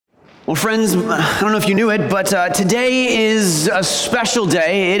Well, friends, I don't know if you knew it, but today is a special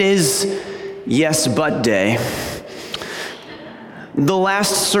day. It is Yes But Day. The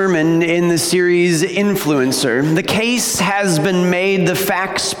last sermon in the series, Influencer. The case has been made, the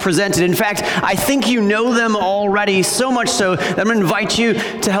facts presented. In fact, I think you know them already, so much so that I'm going to invite you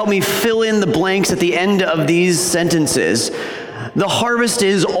to help me fill in the blanks at the end of these sentences. The harvest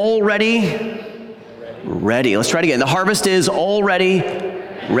is already ready. Let's try it again. The harvest is already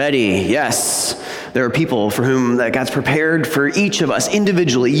ready. Yes. There are people for whom that God's prepared for each of us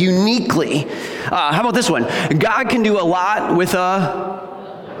individually, uniquely. How about this one? God can do a lot with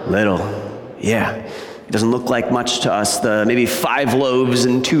a little. Yeah. It doesn't look like much to us, the maybe 5 loaves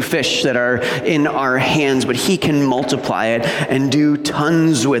and 2 fish that are in our hands, but he can multiply it and do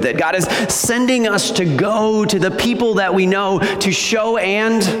tons with it. God is sending us to go to the people that we know to show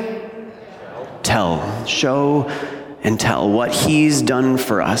and tell. Show and tell what he's done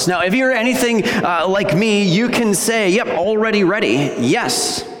for us. Now, if you're anything like me, you can say, yep, already ready.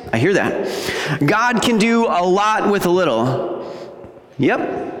 Yes, I hear that. God can do a lot with a little.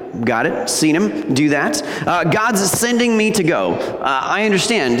 Yep, got it, seen him do that. God's sending me to go. I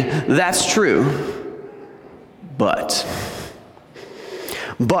understand, that's true. But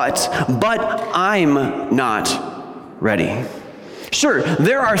I'm not ready. Sure,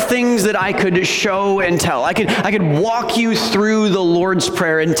 there are things that I could show and tell. I could walk you through the Lord's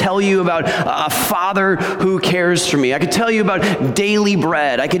Prayer and tell you about a Father who cares for me. I could tell you about daily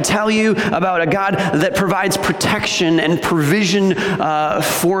bread. I could tell you about a God that provides protection and provision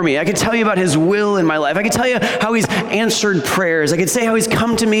for me. I could tell you about his will in my life. I could tell you how he's answered prayers. I could say how he's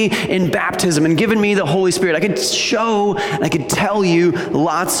come to me in baptism and given me the Holy Spirit. I could show, I could tell you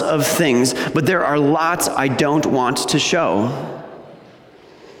lots of things, but there are lots I don't want to show.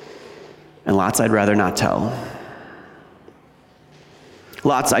 And lots I'd rather not tell.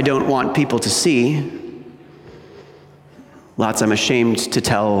 Lots I don't want people to see. Lots I'm ashamed to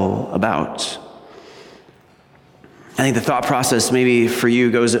tell about. I think the thought process maybe for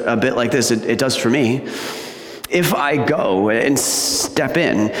you goes a bit like this. It does for me. If I go and step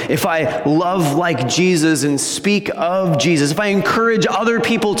in, if I love like Jesus and speak of Jesus, if I encourage other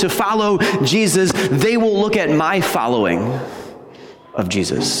people to follow Jesus, they will look at my following of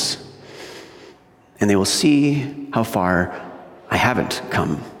Jesus. And they will see how far I haven't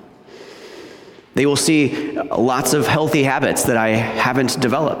come. They will see lots of healthy habits that I haven't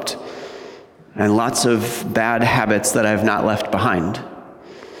developed, and lots of bad habits that I've not left behind.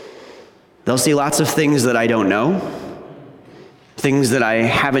 They'll see lots of things that I don't know, things that I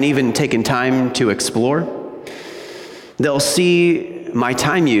haven't even taken time to explore. They'll see my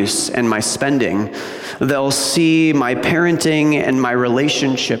time use and my spending. They'll see my parenting and my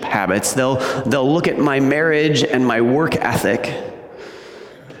relationship habits. They'll look at my marriage and my work ethic.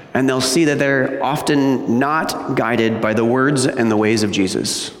 And they'll see that they're often not guided by the words and the ways of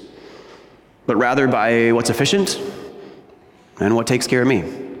Jesus, but rather by what's efficient and what takes care of me.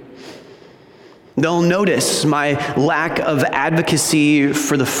 They'll notice my lack of advocacy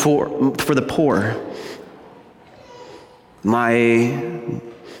for the poor, my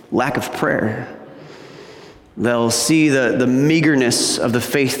lack of prayer. They'll see the meagerness of the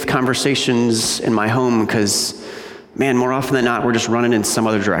faith conversations in my home because, man, more often than not, we're just running in some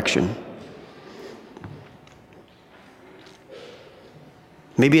other direction.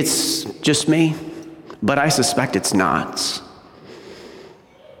 Maybe it's just me, but I suspect it's not.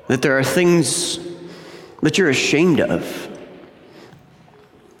 That there are things that you're ashamed of,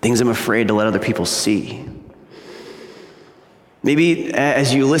 things I'm afraid to let other people see. Maybe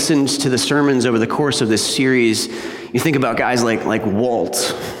as you listened to the sermons over the course of this series, you think about guys like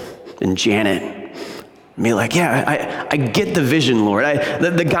Walt and Janet. And be like, yeah, I get the vision, Lord.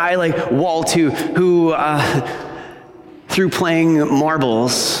 The guy like Walt who through playing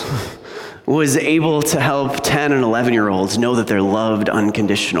marbles was able to help 10 and 11-year-olds know that they're loved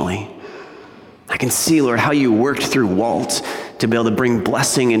unconditionally. I can see, Lord, how you worked through Walt to be able to bring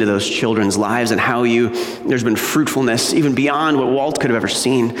blessing into those children's lives, and how there's been fruitfulness even beyond what Walt could have ever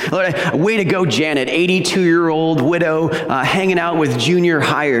seen. Lord, way to go, Janet, 82-year-old widow, hanging out with junior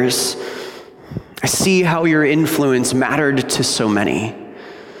hires. I see how your influence mattered to so many.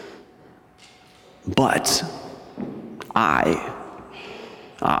 But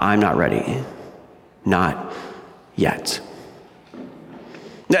I'm not ready. Not yet.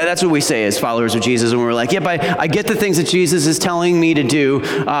 That's what we say as followers of Jesus when we're like, yep, I get the things that Jesus is telling me to do.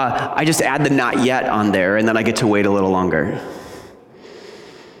 I just add the not yet on there, and then I get to wait a little longer.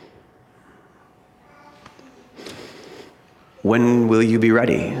 When will you be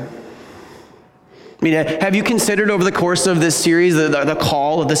ready? I mean, have you considered over the course of this series, the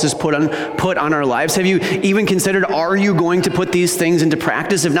call that this is put on our lives? Have you even considered, are you going to put these things into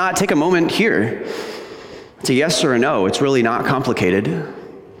practice? If not, take a moment here. It's a yes or a no. It's really not complicated.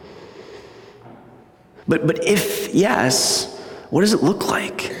 But if yes, what does it look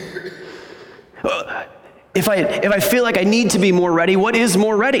like? If I feel like I need to be more ready, what is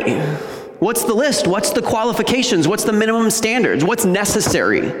more ready? What's the list? What's the qualifications? What's the minimum standards? What's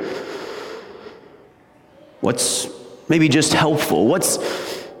necessary? What's maybe just helpful?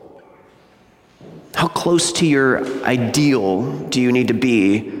 How close to your ideal do you need to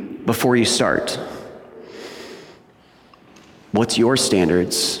be before you start? What's your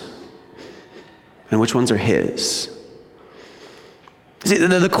standards? And which ones are his? See,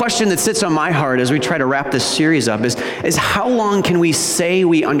 the question that sits on my heart as we try to wrap this series up is how long can we say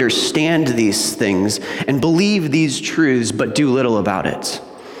we understand these things and believe these truths but do little about it?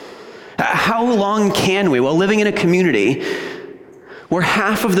 How long can we, while living in a community where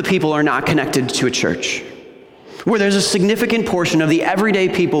half of the people are not connected to a church, where there's a significant portion of the everyday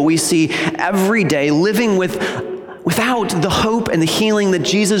people we see every day living without the hope and the healing that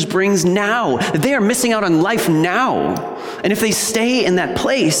Jesus brings now, that they are missing out on life now. And if they stay in that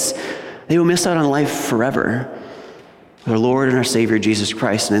place, they will miss out on life forever with our Lord and our Savior, Jesus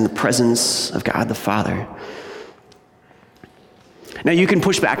Christ, and in the presence of God the Father. Now, you can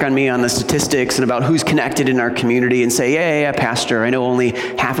push back on me on the statistics and about who's connected in our community and say, yeah, Pastor, I know only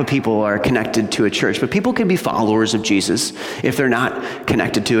half of people are connected to a church, but people can be followers of Jesus if they're not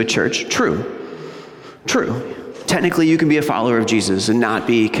connected to a church. True. Technically, you can be a follower of Jesus and not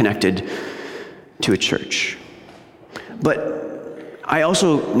be connected to a church. But I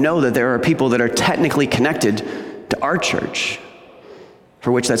also know that there are people that are technically connected to our church,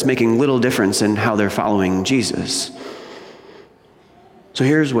 for which that's making little difference in how they're following Jesus. So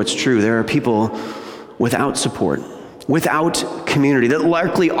here's what's true. There are people without support, without community, that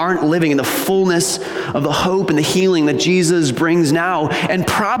likely aren't living in the fullness of the hope and the healing that Jesus brings now, and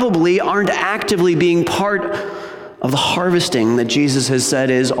probably aren't actively being part of the harvesting that Jesus has said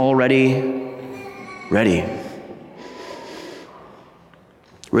is already ready.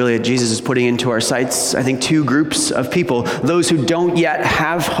 Really, Jesus is putting into our sights, I think, two groups of people: those who don't yet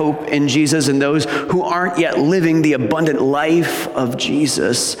have hope in Jesus and those who aren't yet living the abundant life of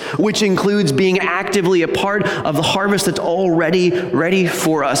Jesus, which includes being actively a part of the harvest that's already ready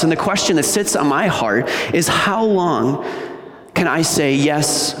for us. And the question that sits on my heart is, how long can I say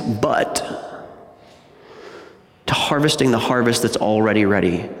yes, but to harvesting the harvest that's already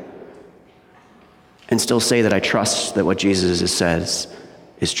ready and still say that I trust that what Jesus says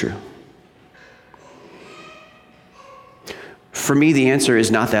is true? For me, the answer is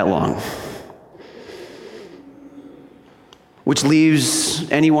not that long, which leaves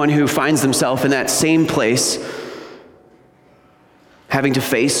anyone who finds themselves in that same place having to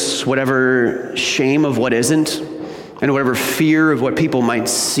face whatever shame of what isn't and whatever fear of what people might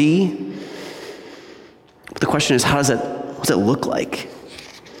see. But the question is, what does it look like?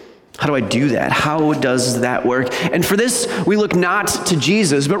 How do I do that? How does that work? And for this, we look not to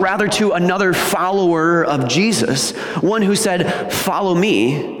Jesus, but rather to another follower of Jesus, one who said, "Follow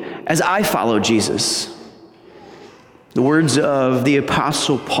me as I follow Jesus." The words of the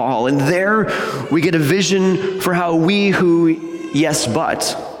Apostle Paul. And there we get a vision for how we who, yes,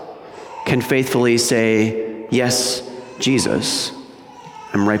 but, can faithfully say, "Yes, Jesus,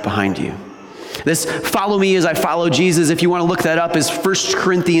 I'm right behind you." This "follow me as I follow Jesus," if you want to look that up, is 1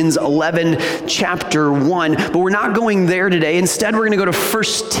 Corinthians 11, chapter 1. But we're not going there today. Instead, we're going to go to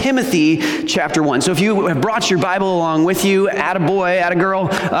 1 Timothy chapter 1. So if you have brought your Bible along with you, attaboy,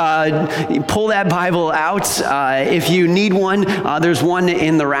 attagirl, pull that Bible out. If you need one, there's one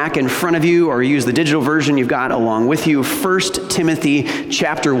in the rack in front of you, or use the digital version you've got along with you. 1 Timothy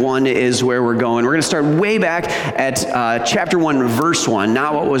chapter 1 is where we're going. We're going to start way back at chapter 1, verse 1,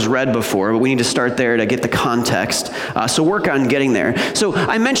 not what was read before, but we need to start there to get the context. So work on getting there. So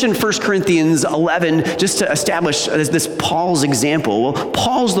I mentioned 1 Corinthians 11 just to establish this Paul's example. Well,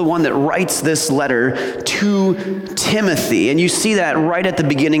 Paul's the one that writes this letter to Timothy. And you see that right at the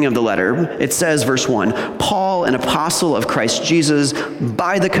beginning of the letter. It says, verse 1, "Paul, an apostle of Christ Jesus,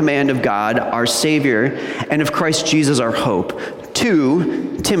 by the command of God, our Savior, and of Christ Jesus, our hope,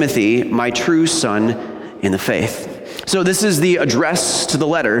 to Timothy, my true son in the faith." So this is the address to the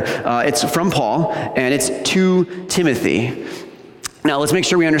letter. It's from Paul, and it's to Timothy. Now, let's make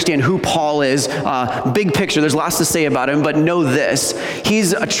sure we understand who Paul is. Big picture, there's lots to say about him, but know this.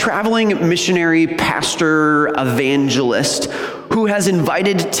 He's a traveling missionary, pastor, evangelist who has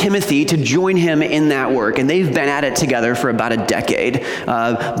invited Timothy to join him in that work, and they've been at it together for about a decade.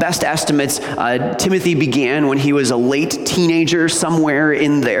 Best estimates, Timothy began when he was a late teenager, somewhere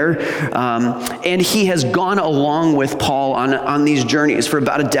in there, and he has gone along with Paul on these journeys for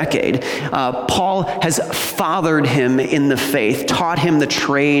about a decade. Paul has fathered him in the faith, taught him the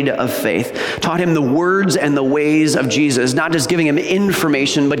trade of faith, taught him the words and the ways of Jesus, not just giving him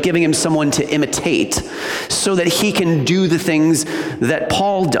information, but giving him someone to imitate so that he can do the things that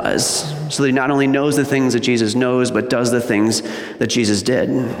Paul does, so that he not only knows the things that Jesus knows, but does the things that Jesus did,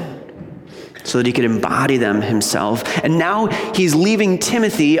 so that he could embody them himself. And now he's leaving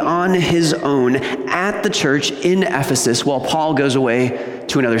Timothy on his own at the church in Ephesus while Paul goes away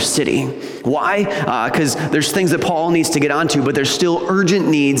to another city. Why? Because there's things that Paul needs to get onto, but there's still urgent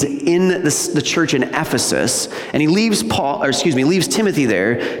needs in the church in Ephesus. And he leaves Timothy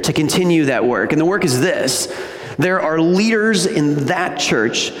there to continue that work. And the work is this: there are leaders in that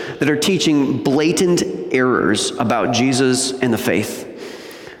church that are teaching blatant errors about Jesus and the faith.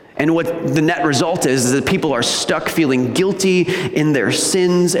 And what the net result is that people are stuck feeling guilty in their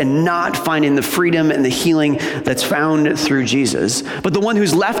sins and not finding the freedom and the healing that's found through Jesus. But the one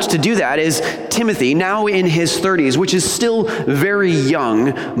who's left to do that is Timothy, now in his 30s, which is still very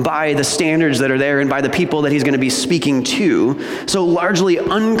young by the standards that are there and by the people that he's going to be speaking to. So largely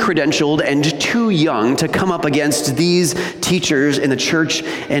uncredentialed and too young to come up against these teachers in the church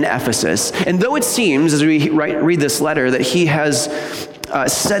in Ephesus. And though it seems, as we read this letter, that he has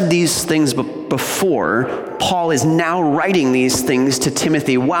said these things before, Paul is now writing these things to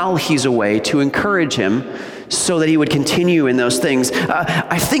Timothy while he's away to encourage him so that he would continue in those things.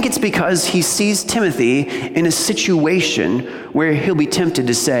 I think it's because he sees Timothy in a situation where he'll be tempted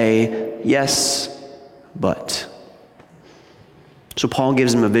to say, yes, but. So Paul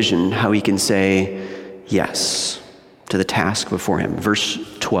gives him a vision how he can say yes to the task before him. Verse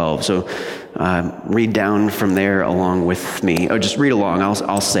 12. So read down from there along with me. Oh, just read along.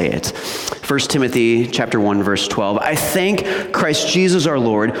 I'll say it. 1 Timothy chapter 1, verse 12. I thank Christ Jesus our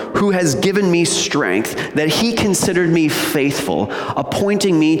Lord, who has given me strength, that he considered me faithful,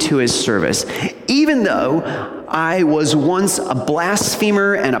 appointing me to his service, even though I was once a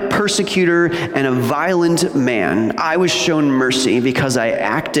blasphemer and a persecutor and a violent man. I was shown mercy because I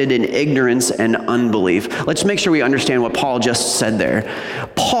acted in ignorance and unbelief. Let's make sure we understand what Paul just said there.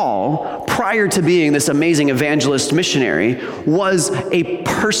 Paul, prior to being this amazing evangelist missionary, was a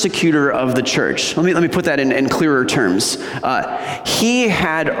persecutor of the church. Let me put that in clearer terms. He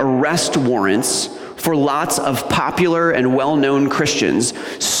had arrest warrants for lots of popular and well-known Christians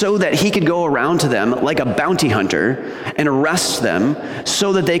so that he could go around to them like a bounty hunter and arrest them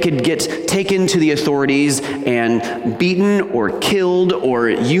so that they could get taken to the authorities and beaten or killed or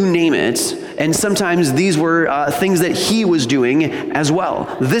you name it. And sometimes these were things that he was doing as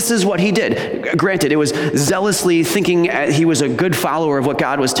well. This is what he did. Granted, it was zealously thinking he was a good follower of what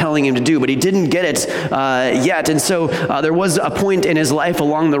God was telling him to do, but he didn't get it yet. And so there was a point in his life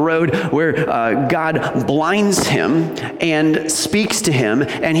along the road where God blinds him and speaks to him,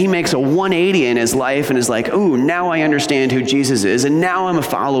 and he makes a 180 in his life and is like, oh, now I understand who Jesus is, and now I'm a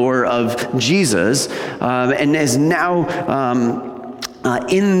follower of Jesus, and is now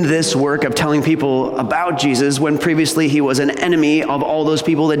in this work of telling people about Jesus when previously he was an enemy of all those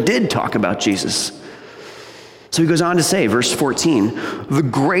people that did talk about Jesus. So he goes on to say, verse 14, the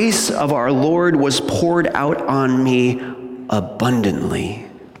grace of our Lord was poured out on me abundantly.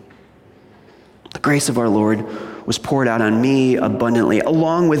 The grace of our Lord was poured out on me abundantly,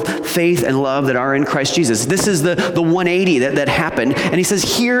 along with faith and love that are in Christ Jesus. This is the 180 that happened. And he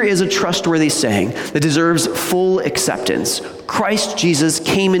says, here is a trustworthy saying that deserves full acceptance. Christ Jesus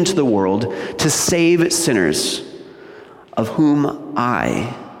came into the world to save sinners, of whom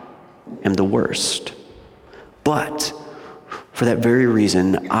I am the worst. But for that very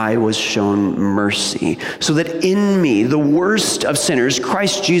reason, I was shown mercy, so that in me, the worst of sinners,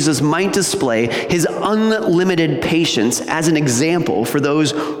 Christ Jesus might display his unlimited patience as an example for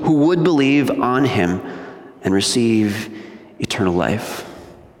those who would believe on him and receive eternal life.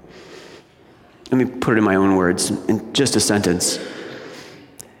 Let me put it in my own words, in just a sentence.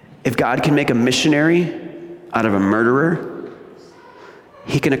 If God can make a missionary out of a murderer,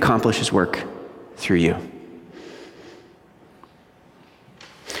 he can accomplish his work through you.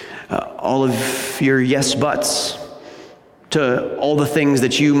 All of your yes buts to all the things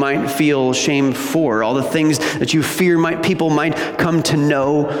that you might feel shame for, all the things that you fear people might come to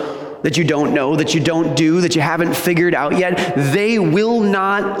know that you don't do, that you haven't figured out yet, they will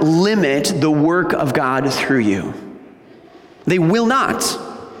not limit the work of God through you. They will not.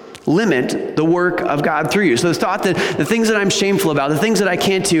 limit the work of God through you. So the thought that the things that I'm shameful about, the things that I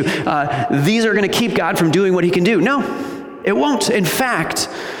can't do, these are going to keep God from doing what he can do. No, it won't. In fact,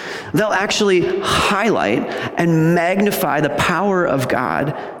 they'll actually highlight and magnify the power of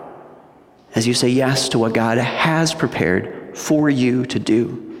God as you say yes to what God has prepared for you to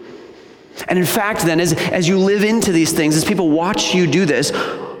do. And in fact, then, as you live into these things, as people watch you do this,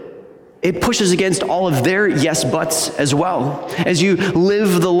 it pushes against all of their yes buts as well. As you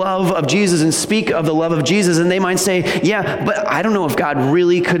live the love of Jesus and speak of the love of Jesus, and they might say, yeah, but I don't know if God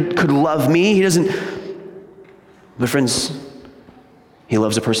really could love me. He doesn't. But friends, he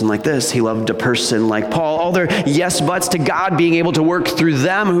loves a person like this. He loved a person like Paul. All their yes buts to God being able to work through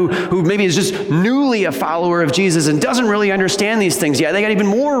them, who maybe is just newly a follower of Jesus and doesn't really understand these things yet. They got even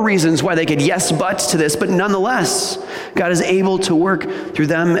more reasons why they could yes but to this, but nonetheless, God is able to work through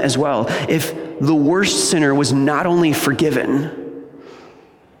them as well. If the worst sinner was not only forgiven,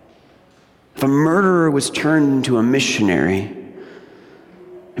 if a murderer was turned into a missionary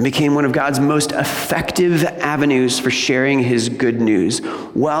and became one of God's most effective avenues for sharing his good news,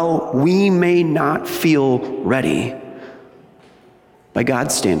 well, we may not feel ready. By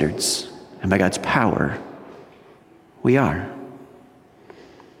God's standards and by God's power, we are.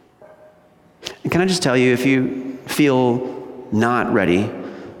 And can I just tell you, if you feel not ready,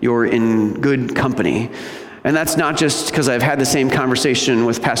 you're in good company. And that's not just because I've had the same conversation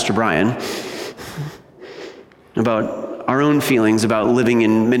with Pastor Brian about our own feelings about living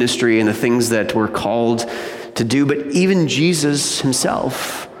in ministry and the things that we're called to do, but even Jesus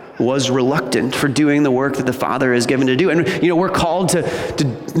himself was reluctant for doing the work that the Father has given to do. And we're called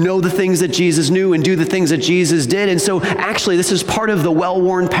to know the things that Jesus knew and do the things that Jesus did. And so actually this is part of the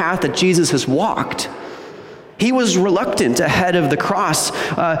well-worn path that Jesus has walked. He was reluctant ahead of the cross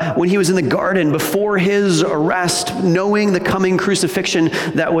when he was in the garden before his arrest, knowing the coming crucifixion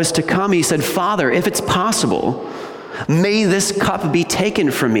that was to come. He said, Father, if it's possible, may this cup be taken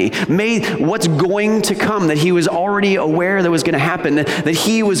from me. May what's going to come, that he was already aware that was going to happen, that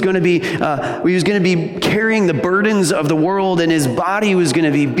he was going to be carrying the burdens of the world, and his body was going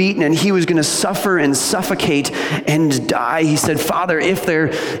to be beaten, and he was going to suffer and suffocate and die. He said, Father,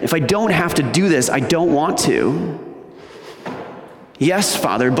 if I don't have to do this, I don't want to. Yes,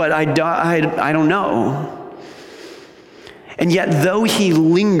 Father, but I don't know. And yet, though he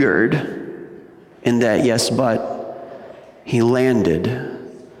lingered in that yes, but, he landed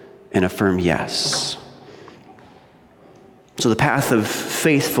in a firm yes. So the path of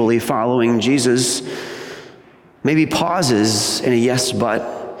faithfully following Jesus maybe pauses in a yes,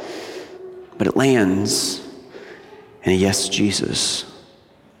 but it lands in a yes, Jesus.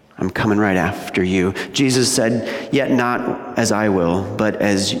 I'm coming right after you. Jesus said, yet not as I will, but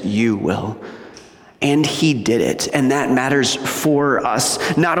as you will. And he did it, and that matters for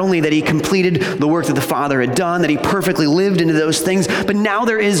us. Not only that he completed the work that the Father had done, that he perfectly lived into those things, but now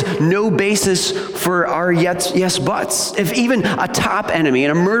there is no basis for our yes buts. If even a top enemy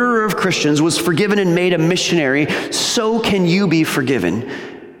and a murderer of Christians was forgiven and made a missionary, so can you be forgiven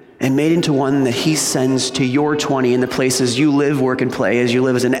and made into one that he sends to your 20 in the places you live, work, and play as you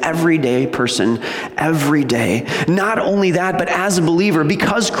live as an everyday person every day. Not only that, but as a believer,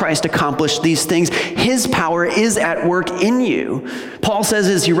 because Christ accomplished these things, his power is at work in you. Paul says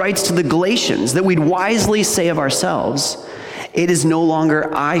as he writes to the Galatians that we'd wisely say of ourselves, it is no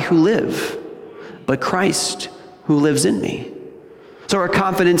longer I who live, but Christ who lives in me. So our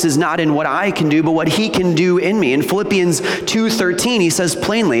confidence is not in what I can do, but what he can do in me. In Philippians 2:13, he says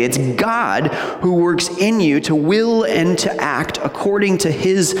plainly, it's God who works in you to will and to act according to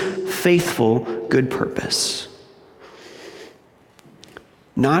his faithful good purpose.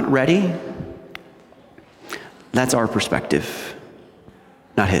 Not ready? That's our perspective,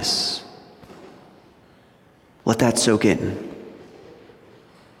 not his. Let that soak in.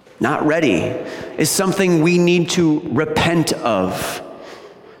 Not ready is something we need to repent of,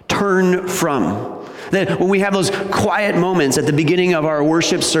 turn from. That when we have those quiet moments at the beginning of our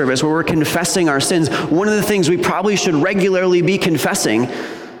worship service where we're confessing our sins, one of the things we probably should regularly be confessing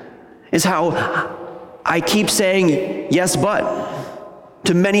is how I keep saying yes, but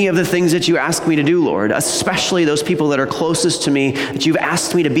to many of the things that you ask me to do, Lord, especially those people that are closest to me, that you've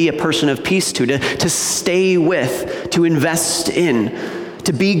asked me to be a person of peace to stay with, to invest in,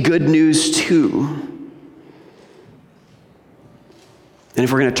 to be good news to. And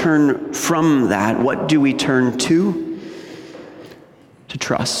if we're going to turn from that, what do we turn to? To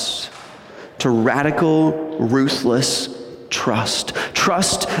trust. To radical, ruthless trust.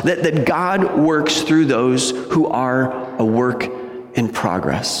 Trust that God works through those who are a work in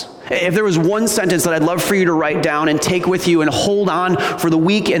progress. If there was one sentence that I'd love for you to write down and take with you and hold on for the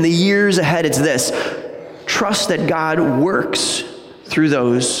week and the years ahead, it's this: trust that God works through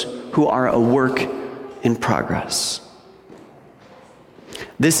those who are a work in progress.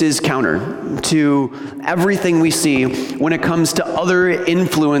 This is counter to everything we see when it comes to other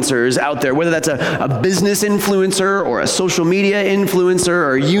influencers out there, whether that's a business influencer or a social media influencer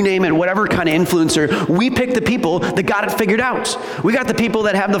or you name it, whatever kind of influencer. We pick the people that got it figured out. We got the people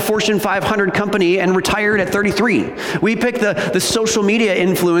that have the Fortune 500 company and retired at 33. We pick the social media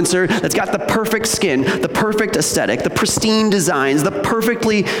influencer that's got the perfect skin, the perfect aesthetic, the pristine designs, the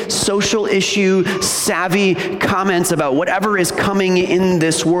perfectly social issue savvy comments about whatever is coming in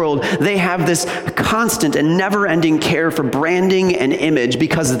this world. They have this constant and never-ending care for branding and image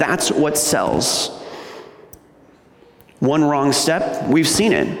because that's what sells. One wrong step, we've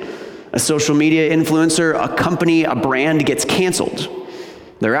seen it. A social media influencer, a company, a brand gets canceled.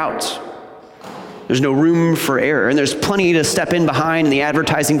 They're out. There's no room for error, and there's plenty to step in behind, and the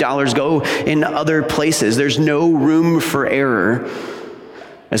advertising dollars go in other places. There's no room for error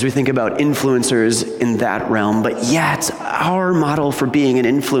as we think about influencers in that realm. But yet, our model for being an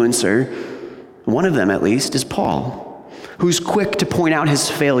influencer, one of them at least, is Paul, who's quick to point out his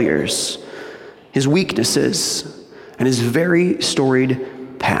failures, his weaknesses, and his very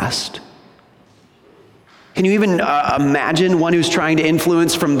storied past. Can you even imagine one who's trying to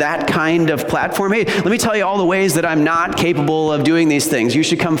influence from that kind of platform? Hey, let me tell you all the ways that I'm not capable of doing these things. You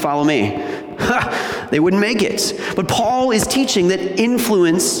should come follow me. They wouldn't make it. But Paul is teaching that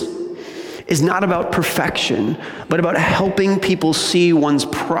influence is not about perfection, but about helping people see one's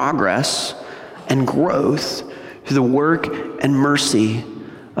progress and growth through the work and mercy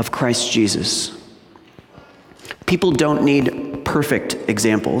of Christ Jesus. People don't need perfect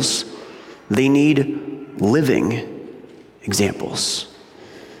examples. They need living examples.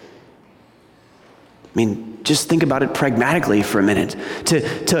 I mean, just think about it pragmatically for a minute.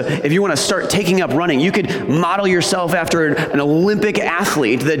 If you want to start taking up running, you could model yourself after an Olympic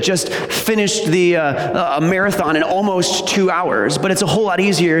athlete that just finished a marathon in almost 2 hours. But it's a whole lot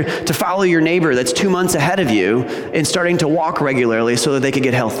easier to follow your neighbor that's 2 months ahead of you in starting to walk regularly so that they could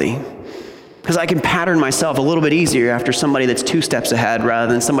get healthy. Because I can pattern myself a little bit easier after somebody that's 2 steps ahead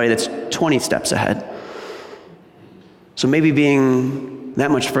rather than somebody that's 20 steps ahead. So maybe being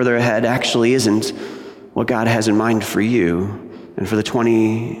that much further ahead actually isn't what God has in mind for you and for the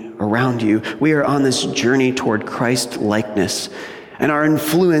 20 around you. We are on this journey toward Christ likeness, and our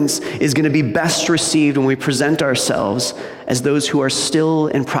influence is going to be best received when we present ourselves as those who are still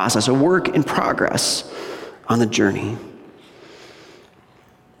in process, a work in progress on the journey.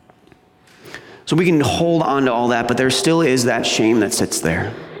 So we can hold on to all that, but there still is that shame that sits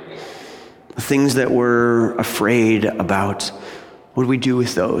there. The things that we're afraid about, what do we do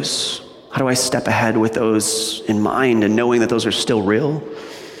with those? How do I step ahead with those in mind and knowing that those are still real?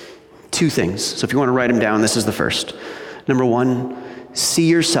 2 things. So if you want to write them down, this is the first. Number 1, see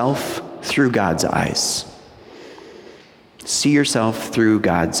yourself through God's eyes. See yourself through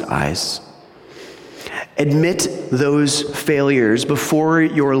God's eyes. Admit those failures before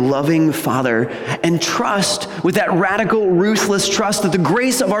your loving Father and trust with that radical, ruthless trust that the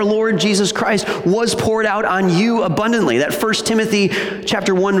grace of our Lord Jesus Christ was poured out on you abundantly. That 1 Timothy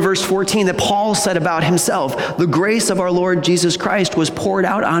chapter 1, verse 14 that Paul said about himself, the grace of our Lord Jesus Christ was poured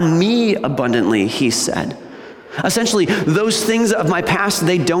out on me abundantly, he said. Essentially, those things of my past,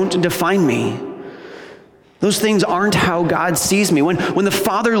 they don't define me. Those things aren't how God sees me. When the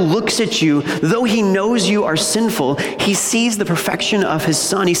Father looks at you, though he knows you are sinful, he sees the perfection of his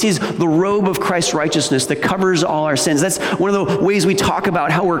Son. He sees the robe of Christ's righteousness that covers all our sins. That's one of the ways we talk about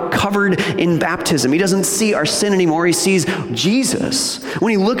how we're covered in baptism. He doesn't see our sin anymore. He sees Jesus.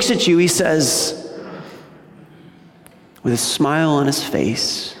 When he looks at you, he says, with a smile on his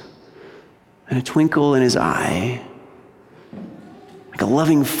face and a twinkle in his eye, like a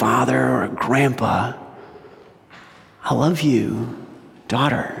loving father or a grandpa, I love you,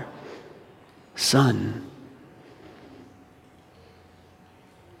 daughter, son.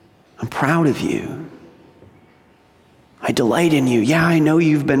 I'm proud of you. I delight in you. Yeah, I know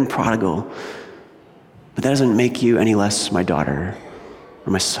you've been prodigal, but that doesn't make you any less my daughter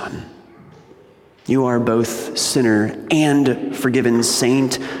or my son. You are both sinner and forgiven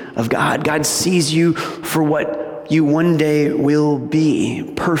saint of God. God sees you for what you one day will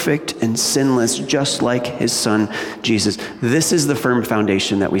be, perfect and sinless, just like his Son, Jesus. This is the firm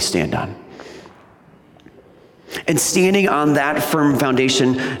foundation that we stand on. And standing on that firm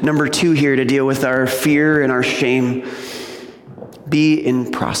foundation, number 2 here to deal with our fear and our shame, be in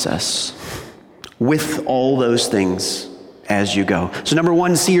process with all those things as you go. So number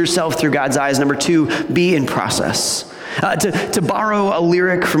one, see yourself through God's eyes. Number two, be in process. To borrow a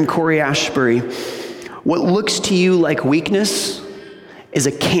lyric from Corey Ashbury, what looks to you like weakness is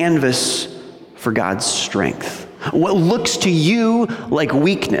a canvas for God's strength. What looks to you like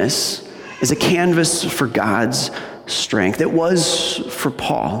weakness is a canvas for God's strength. It was for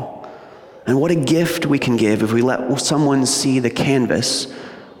Paul. And what a gift we can give if we let someone see the canvas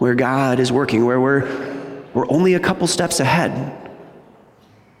where God is working, where we're only a couple steps ahead.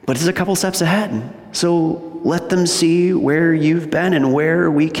 But it's a couple steps ahead. So let them see where you've been and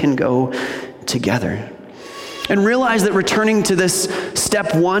where we can go together. And realize that returning to this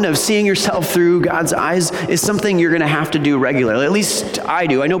step one of seeing yourself through God's eyes is something you're going to have to do regularly. At least I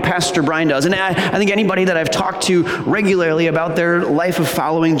do. I know Pastor Brian does. And I think anybody that I've talked to regularly about their life of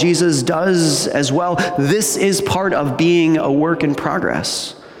following Jesus does as well. This is part of being a work in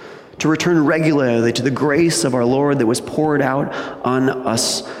progress. To return regularly to the grace of our Lord that was poured out on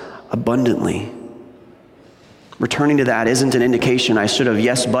us abundantly. Returning to that isn't an indication I should have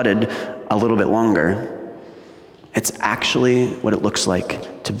yes-butted a little bit longer. It's actually what it looks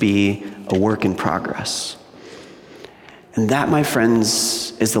like to be a work in progress. And that, my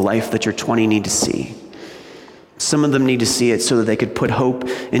friends, is the life that your 20 need to see. Some of them need to see it so that they could put hope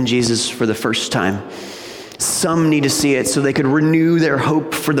in Jesus for the first time. Some need to see it so they could renew their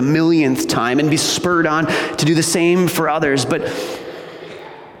hope for the millionth time and be spurred on to do the same for others. But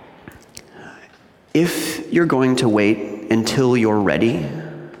if you're going to wait until you're ready,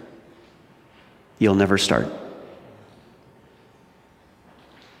 you'll never start.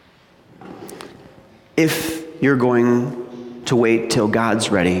 If you're going to wait till God's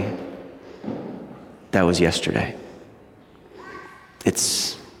ready, that was yesterday.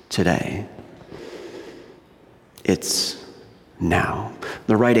 It's today. It's now.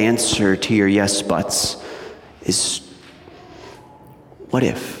 The right answer to your yes buts is, what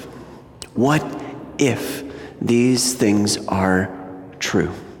if? What if these things are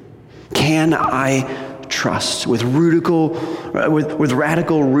true? Can I trust with radical,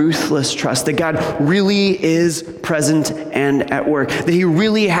 ruthless trust that God really is present and at work, that he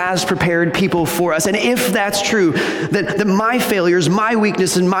really has prepared people for us? And if that's true, that my failures, my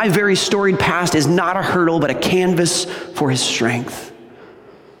weakness, and my very storied past is not a hurdle, but a canvas for his strength.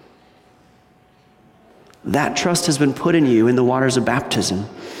 That trust has been put in you in the waters of baptism,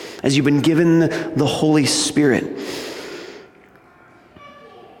 as you've been given the Holy Spirit.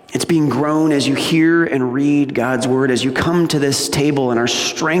 It's being grown as you hear and read God's word, as you come to this table and are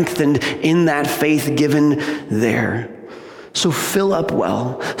strengthened in that faith given there. So fill up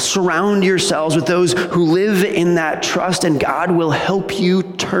well. Surround yourselves with those who live in that trust, and God will help you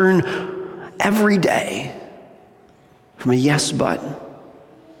turn every day from a yes but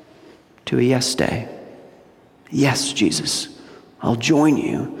to a yes day. Yes, Jesus, I'll join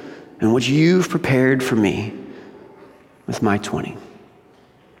you in what you've prepared for me with my 20.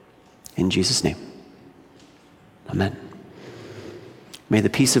 In Jesus' name, amen. May the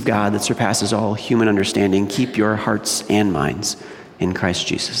peace of God that surpasses all human understanding keep your hearts and minds in Christ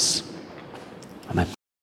Jesus. Amen.